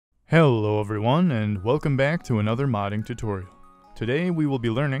Hello everyone, and welcome back to another modding tutorial. Today we will be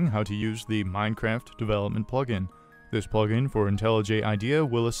learning how to use the Minecraft development plugin. This plugin for IntelliJ IDEA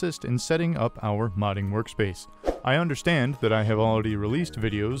will assist in setting up our modding workspace. I understand that I have already released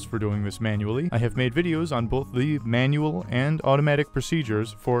videos for doing this manually. I have made videos on both the manual and automatic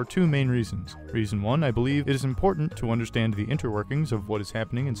procedures for two main reasons. Reason one, I believe it is important to understand the interworkings of what is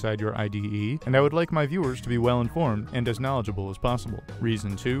happening inside your IDE, and I would like my viewers to be well informed and as knowledgeable as possible.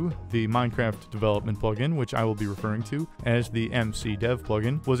 Reason two, the Minecraft development plugin, which I will be referring to as the MCDev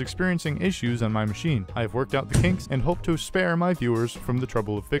plugin, was experiencing issues on my machine. I have worked out the kinks and hope to spare my viewers from the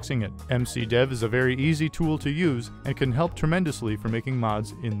trouble of fixing it. MCDev is a very easy tool to use and can help tremendously for making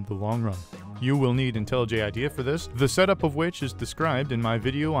mods in the long run. You will need IntelliJ IDEA for this, the setup of which is described in my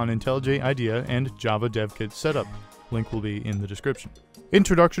video on IntelliJ IDEA and Java Dev Kit setup. Link will be in the description.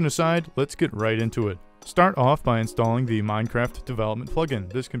 Introduction aside, let's get right into it. Start off by installing the Minecraft development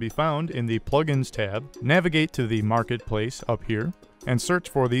plugin. This can be found in the Plugins tab. Navigate to the Marketplace up here and search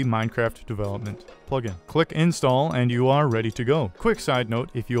for the Minecraft development plugin. Click install and you are ready to go. Quick side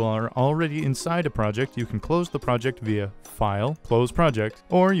note, if you are already inside a project, you can close the project via File, Close Project,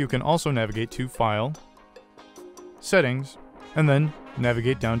 or you can also navigate to File, Settings, and then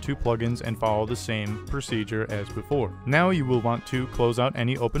navigate down to Plugins and follow the same procedure as before. Now you will want to close out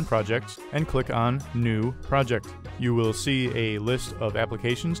any open projects and click on New Project. You will see a list of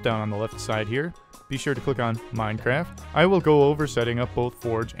applications down on the left side here. Be sure to click on Minecraft. I will go over setting up both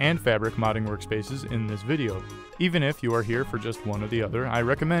Forge and Fabric modding workspaces in this video. Even if you are here for just one or the other, I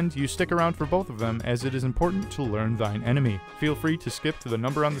recommend you stick around for both of them as it is important to learn thine enemy. Feel free to skip to the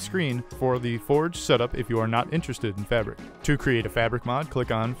number on the screen for the Forge setup if you are not interested in Fabric. To create a Fabric mod,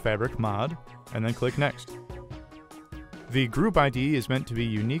 click on Fabric Mod and then click Next. The group ID is meant to be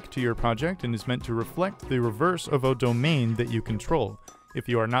unique to your project and is meant to reflect the reverse of a domain that you control. If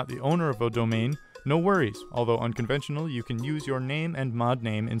you are not the owner of a domain, no worries, although unconventional, you can use your name and mod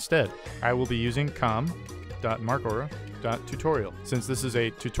name instead. I will be using com.marcaura.tutorial, since this is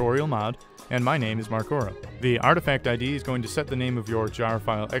a tutorial mod, and my name is MarcAura. The artifact ID is going to set the name of your jar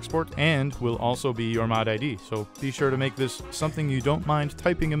file export and will also be your mod ID, so be sure to make this something you don't mind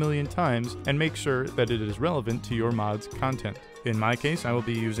typing a million times and make sure that it is relevant to your mod's content. In my case, I will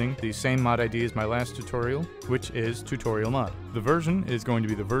be using the same mod ID as my last tutorial, which is tutorial mod. The version is going to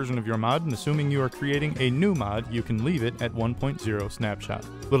be the version of your mod, and assuming you are creating a new mod, you can leave it at 1.0 snapshot.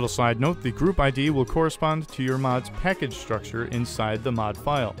 Little side note, the group ID will correspond to your mod's package structure inside the mod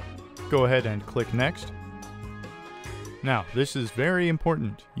file. Go ahead and click Next. Now, this is very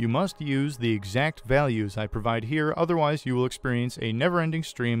important. You must use the exact values I provide here, otherwise you will experience a never-ending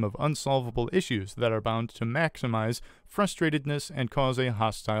stream of unsolvable issues that are bound to maximize frustratedness and cause a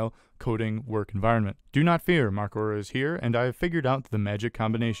hostile coding work environment. Do not fear, MarcAura is here, and I have figured out the magic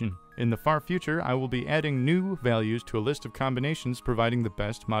combination. In the far future, I will be adding new values to a list of combinations providing the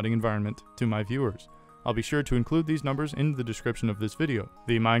best modding environment to my viewers. I'll be sure to include these numbers in the description of this video.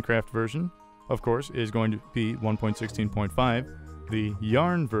 The Minecraft version, of course, is going to be 1.16.5. The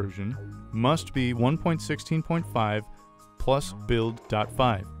Yarn version must be 1.16.5 plus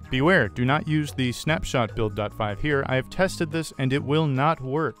build.5. Beware, do not use the snapshot build.5 here. I have tested this and it will not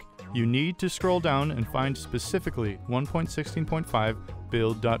work. You need to scroll down and find specifically 1.16.5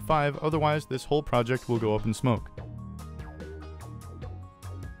 build.5, otherwise this whole project will go up in smoke.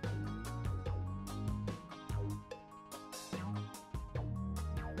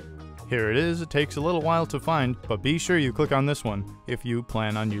 Here it is. It takes a little while to find, but be sure you click on this one if you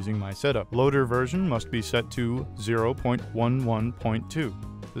plan on using my setup. Loader version must be set to 0.11.2.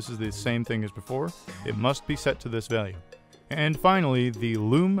 This is the same thing as before. It must be set to this value. And finally, the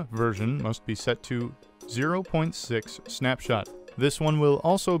Loom version must be set to 0.6 snapshot. This one will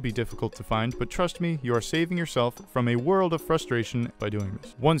also be difficult to find, but trust me, you are saving yourself from a world of frustration by doing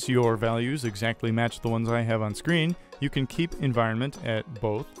this. Once your values exactly match the ones I have on screen, you can keep environment at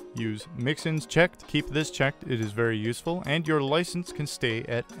both. Use mixins checked. Keep this checked, it is very useful, and your license can stay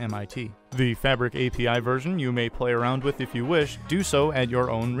at MIT. The Fabric API version you may play around with if you wish. Do so at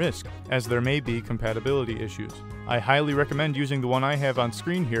your own risk, as there may be compatibility issues. I highly recommend using the one I have on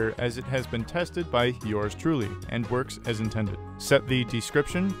screen here, as it has been tested by yours truly and works as intended. Set the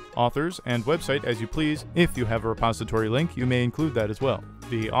description, authors, and website as you please. If you have a repository link, you may include that as well.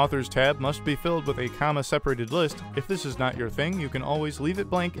 The authors tab must be filled with a comma-separated list. If this is not your thing, you can always leave it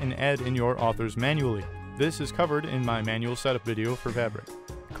blank and add in your authors manually. This is covered in my manual setup video for Fabric.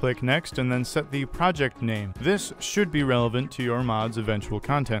 Click Next and then set the project name. This should be relevant to your mod's eventual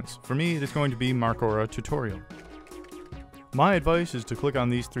contents. For me, it is going to be MarcAura Tutorial. My advice is to click on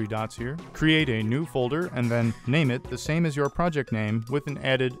these 3 dots here, create a new folder, and then name it the same as your project name with an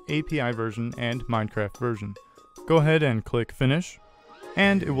added API version and Minecraft version. Go ahead and click Finish,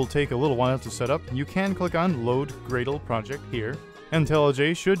 and it will take a little while to set up. You can click on Load Gradle Project here.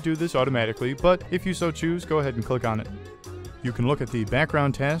 IntelliJ should do this automatically, but if you so choose, go ahead and click on it. You can look at the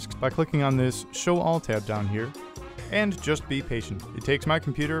background tasks by clicking on this Show All tab down here, and just be patient. It takes my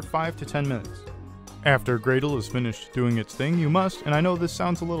computer 5 to 10 minutes. After Gradle is finished doing its thing, you must, and I know this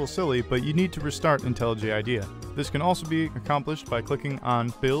sounds a little silly, but you need to restart IntelliJ IDEA. This can also be accomplished by clicking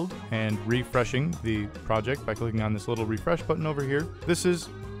on Build and refreshing the project by clicking on this little refresh button over here. This is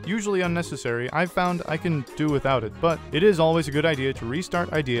usually unnecessary. I've found I can do without it, but it is always a good idea to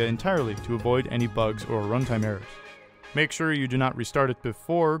restart IDEA entirely to avoid any bugs or runtime errors. Make sure you do not restart it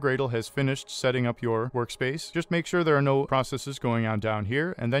before Gradle has finished setting up your workspace. Just make sure there are no processes going on down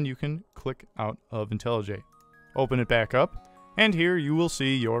here, and then you can click out of IntelliJ. Open it back up, and here you will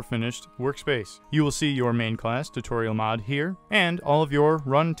see your finished workspace. You will see your main class tutorial mod here, and all of your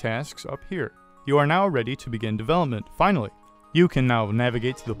run tasks up here. You are now ready to begin development, finally. You can now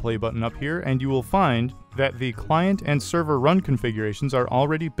navigate to the play button up here, and you will find that the client and server run configurations are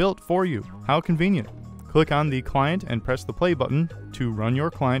already built for you. How convenient. Click on the client and press the play button to run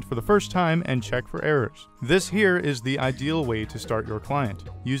your client for the first time and check for errors. This here is the ideal way to start your client.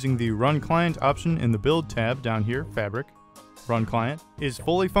 Using the Run Client option in the Build tab down here, Fabric, Run Client, is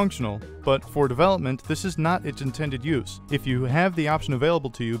fully functional, but for development, this is not its intended use. If you have the option available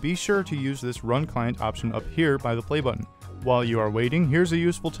to you, be sure to use this Run Client option up here by the play button. While you are waiting, here's a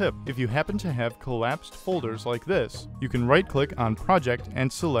useful tip. If you happen to have collapsed folders like this, you can right-click on Project and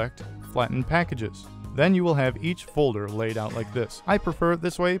select Flatten Packages. Then you will have each folder laid out like this. I prefer it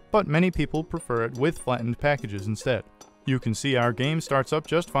this way, but many people prefer it with flattened packages instead. You can see our game starts up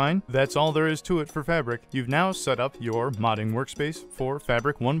just fine. That's all there is to it for Fabric. You've now set up your modding workspace for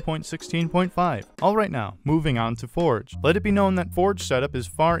Fabric 1.16.5. Alright now, moving on to Forge. Let it be known that Forge setup is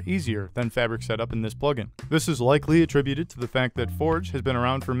far easier than Fabric setup in this plugin. This is likely attributed to the fact that Forge has been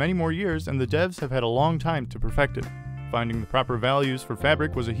around for many more years and the devs have had a long time to perfect it. Finding the proper values for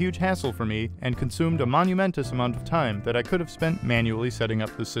Fabric was a huge hassle for me and consumed a monumentous amount of time that I could have spent manually setting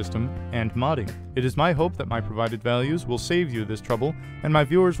up the system and modding. It is my hope that my provided values will save you this trouble, and my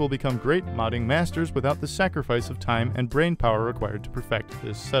viewers will become great modding masters without the sacrifice of time and brain power required to perfect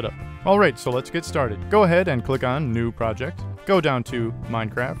this setup. Alright, so let's get started. Go ahead and click on New Project, go down to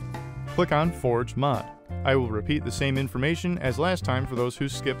Minecraft, click on Forge Mod. I will repeat the same information as last time for those who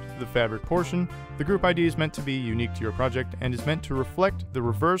skipped the Fabric portion. The group ID is meant to be unique to your project and is meant to reflect the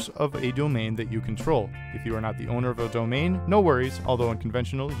reverse of a domain that you control. If you are not the owner of a domain, no worries, although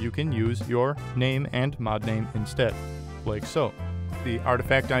unconventional, you can use your name and mod name instead, like so. The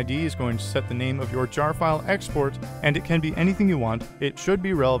artifact ID is going to set the name of your jar file export, and it can be anything you want. It should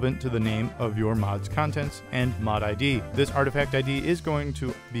be relevant to the name of your mod's contents and mod ID. This artifact ID is going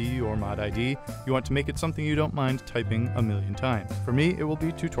to be your mod ID. You want to make it something you don't mind typing a million times. For me, it will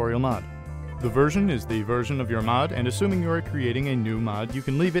be tutorial mod. The version is the version of your mod, and assuming you are creating a new mod, you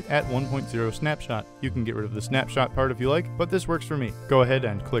can leave it at 1.0 snapshot. You can get rid of the snapshot part if you like, but this works for me. Go ahead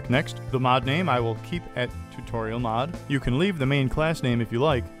and click next. The mod name I will keep at tutorial mod. You can leave the main class name if you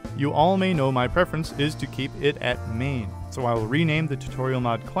like. You all may know my preference is to keep it at main, so I will rename the tutorial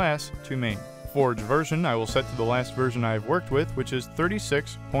mod class to main. Forge version I will set to the last version I have worked with, which is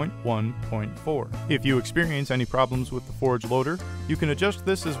 36.1.4. If you experience any problems with the Forge loader, you can adjust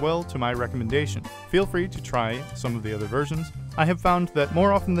this as well to my recommendation. Feel free to try some of the other versions. I have found that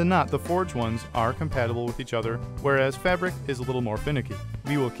more often than not the Forge ones are compatible with each other, whereas Fabric is a little more finicky.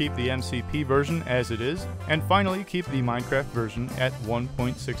 We will keep the MCP version as it is, and finally keep the Minecraft version at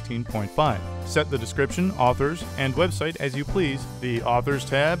 1.16.5. Set the description, authors, and website as you please. The authors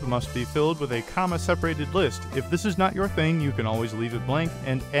tab must be filled with a comma-separated list. If this is not your thing, you can always leave it blank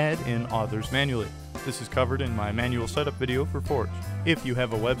and add in authors manually. This is covered in my manual setup video for Forge. If you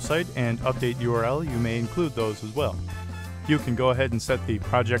have a website and update URL, you may include those as well. You can go ahead and set the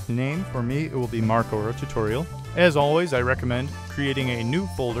project name. For me, it will be MarcAura Tutorial. As always, I recommend creating a new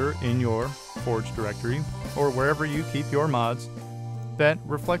folder in your Forge directory or wherever you keep your mods that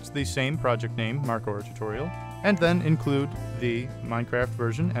reflects the same project name, MarcAura Tutorial, and then include the Minecraft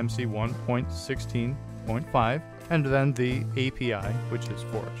version, MC 1.16.5, and then the API, which is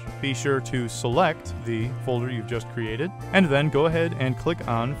Forge. Be sure to select the folder you've just created, and then go ahead and click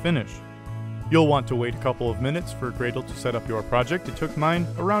on Finish. You'll want to wait a couple of minutes for Gradle to set up your project. It took mine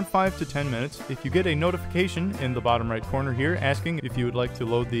around 5 to 10 minutes. If you get a notification in the bottom right corner here asking if you would like to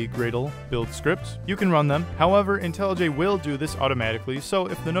load the Gradle build scripts, you can run them. However, IntelliJ will do this automatically, so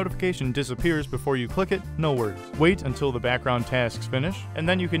if the notification disappears before you click it, no worries. Wait until the background tasks finish, and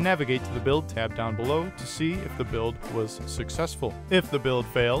then you can navigate to the build tab down below to see if the build was successful. If the build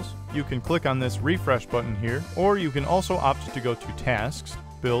fails, you can click on this refresh button here, or you can also opt to go to Tasks,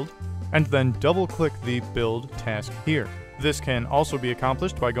 Build, and then double-click the build task here. This can also be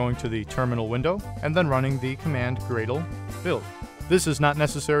accomplished by going to the terminal window and then running the command Gradle build. This is not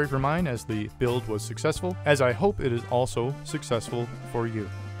necessary for mine as the build was successful, as I hope it is also successful for you.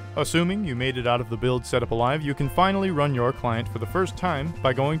 Assuming you made it out of the build setup alive, you can finally run your client for the first time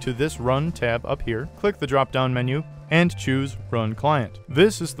by going to this Run tab up here, click the drop-down menu, and choose Run Client.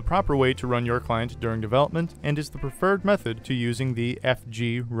 This is the proper way to run your client during development and is the preferred method to using the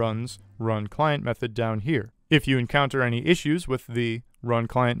FG runs Run Client method down here. If you encounter any issues with the Run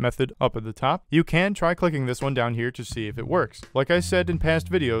Client method up at the top, you can try clicking this one down here to see if it works. Like I said in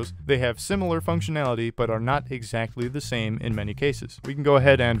past videos, they have similar functionality but are not exactly the same in many cases. We can go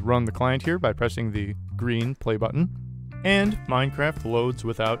ahead and run the client here by pressing the green play button, and Minecraft loads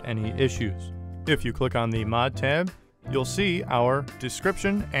without any issues. If you click on the Mod tab, you'll see our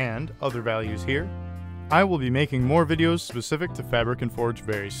description and other values here. I will be making more videos specific to Fabric and Forge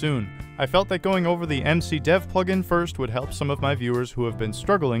very soon. I felt that going over the MC Dev plugin first would help some of my viewers who have been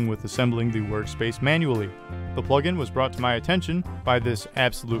struggling with assembling the workspace manually. The plugin was brought to my attention by this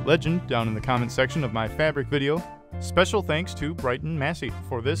absolute legend down in the comment section of my Fabric video. Special thanks to Brighton Massey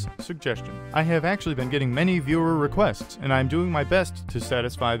for this suggestion. I have actually been getting many viewer requests, and I'm doing my best to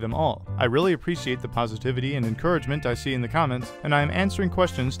satisfy them all. I really appreciate the positivity and encouragement I see in the comments, and I am answering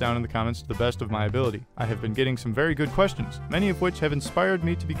questions down in the comments to the best of my ability. I have been getting some very good questions, many of which have inspired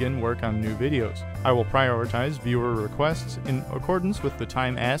me to begin work on new videos. I will prioritize viewer requests in accordance with the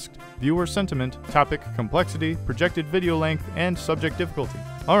time asked, viewer sentiment, topic complexity, projected video length, and subject difficulty.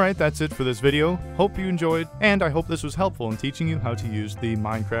 Alright, that's it for this video. Hope you enjoyed, and I hope this was helpful in teaching you how to use the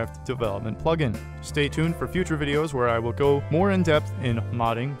Minecraft development plugin. Stay tuned for future videos where I will go more in depth in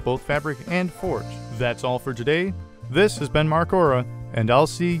modding both Fabric and Forge. That's all for today. This has been MarcAura, and I'll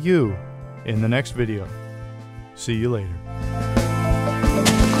see you in the next video. See you later.